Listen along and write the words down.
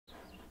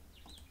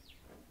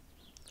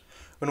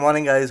Good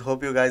morning, guys.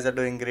 Hope you guys are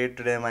doing great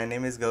today. My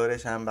name is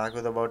Gaurish. I'm back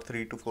with about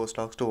 3 to 4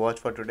 stocks to watch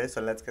for today. So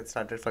let's get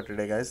started for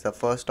today, guys. The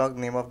first stock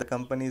name of the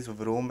company is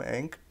Vroom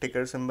Inc.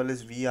 Ticker symbol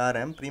is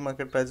VRM.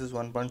 Pre-market price is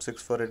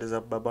 1.64. It is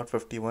up by about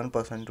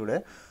 51%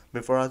 today.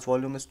 Before hours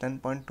volume is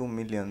 10.2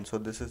 million. So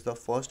this is the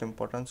first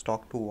important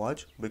stock to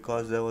watch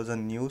because there was a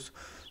news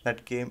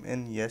that came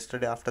in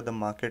yesterday after the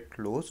market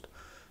closed.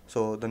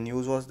 So the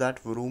news was that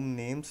Vroom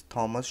names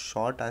Thomas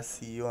Short as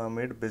CEO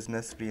amid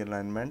business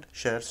realignment.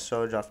 Shares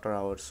surge after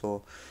hours.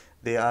 So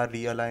they are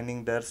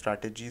realigning their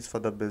strategies for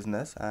the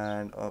business,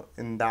 and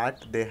in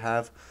that they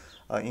have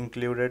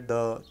included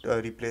the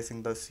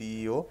replacing the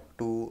CEO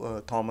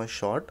to Thomas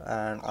Short.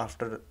 And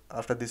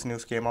after this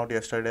news came out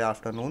yesterday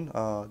afternoon,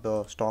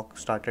 the stock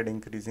started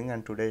increasing,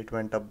 and today it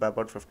went up by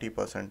about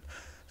 50%.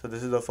 So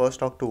this is the first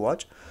stock to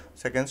watch.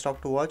 Second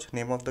stock to watch,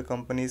 name of the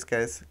company is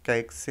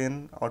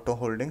Kaixin Auto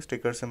Holdings.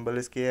 Ticker symbol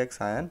is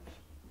Kxin.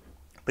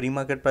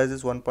 Pre-market price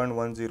is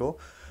 1.10.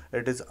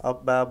 It is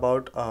up by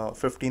about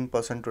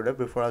 15% today.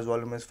 Before as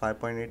volume is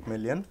 5.8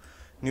 million.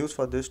 News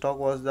for this stock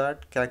was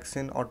that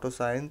Kxin Auto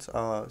Science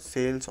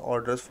sales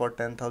orders for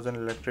 10,000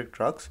 electric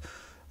trucks.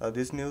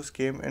 This news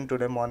came in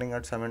today morning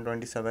at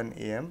 7:27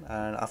 a.m.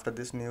 and after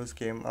this news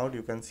came out,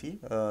 you can see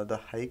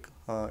the hike.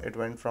 It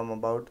went from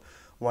about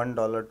 $1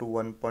 to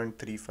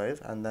 1.35,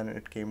 and then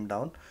it came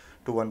down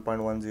to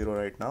 1.10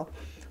 right now.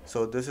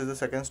 So this is the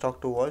second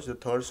stock to watch. The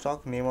third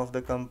stock, name of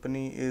the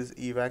company is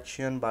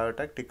Evaxion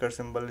Biotech. Ticker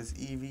symbol is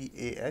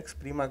EVAX.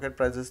 Pre-market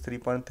price is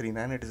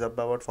 3.39. It is up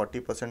by about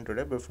 40%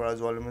 today. Before as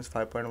volume is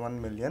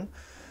 5.1 million.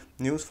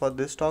 News for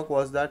this stock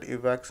was that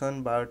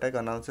Evaxion Biotech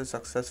announces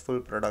successful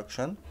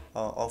production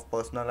of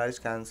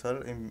personalized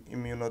cancer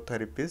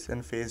immunotherapies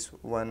in phase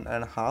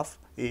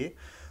 1.5A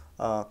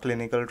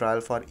clinical trial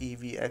for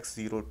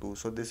EVX02.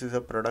 So this is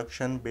a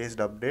production based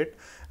update,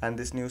 and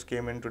this news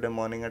came in today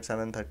morning at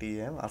 7:30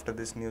 a.m. After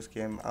this news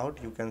came out,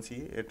 you can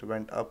see it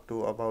went up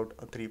to about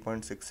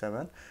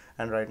 3.67,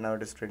 and right now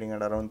it is trading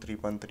at around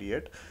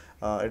 3.38.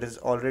 It is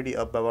already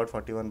up by about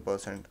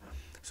 41%.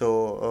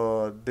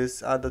 So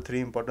these are the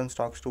three important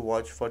stocks to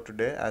watch for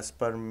today as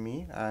per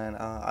me, and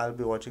I'll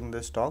be watching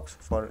the stocks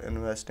for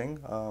investing,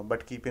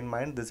 but keep in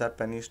mind these are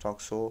penny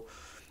stocks, so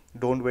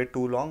don't wait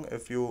too long.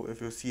 If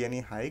you see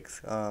any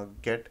hikes,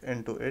 get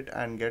into it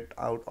and get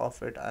out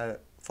of it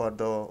for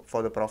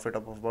the profit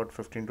of about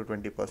 15 to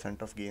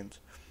 20% of gains.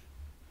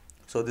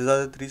 So these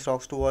are the three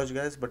stocks to watch,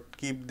 guys, but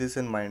keep this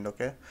in mind,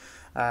 okay?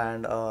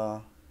 And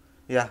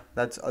yeah,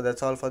 that's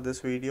all for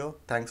this video.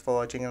 Thanks for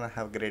watching and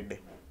have a great day.